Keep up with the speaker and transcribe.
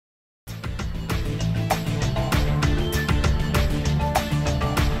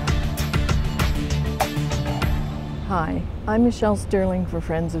Hi, I'm Michelle Sterling for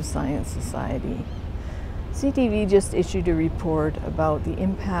Friends of Science Society. CTV just issued a report about the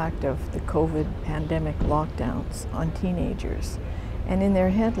impact of the COVID pandemic lockdowns on teenagers. And in their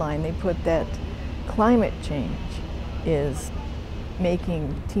headline, they put that climate change is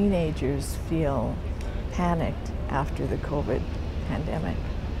making teenagers feel panicked after the COVID pandemic.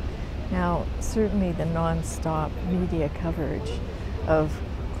 Now, certainly the non-stop media coverage of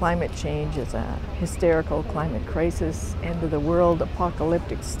climate change as a hysterical climate crisis, end of the world,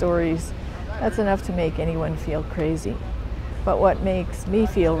 apocalyptic stories, that's enough to make anyone feel crazy. But what makes me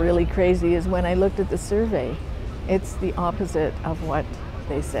feel really crazy is when I looked at the survey, it's the opposite of what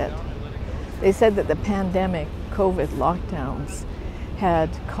they said. They said that the pandemic, COVID lockdowns, had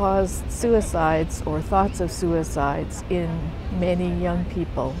caused suicides or thoughts of suicides in many young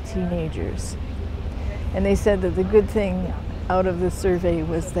people, teenagers. And they said that the good thing out of the survey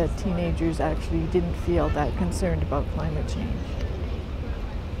was that teenagers actually didn't feel that concerned about climate change.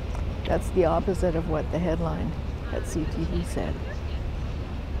 That's the opposite of what the headline at CTV said.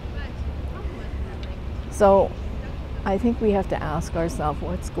 So I think we have to ask ourselves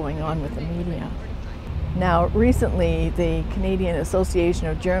what's going on with the media. Now, recently, the Canadian Association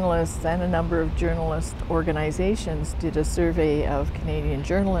of Journalists and a number of journalist organizations did a survey of Canadian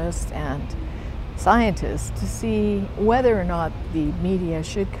journalists and scientists to see whether or not the media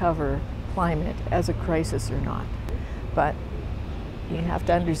should cover climate as a crisis or not. But you have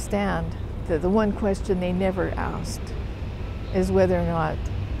to understand that the one question they never asked is whether or not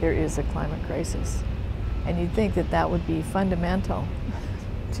there is a climate crisis. And you'd think that that would be fundamental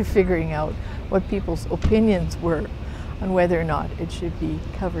to figuring out what people's opinions were on whether or not it should be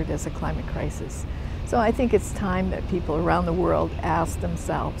covered as a climate crisis. So I think it's time that people around the world ask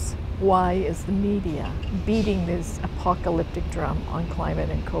themselves, why is the media beating this apocalyptic drum on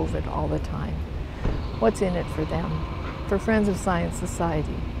climate and COVID all the time? What's in it for them? For Friends of Science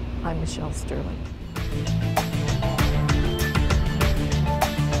Society, I'm Michelle Sterling.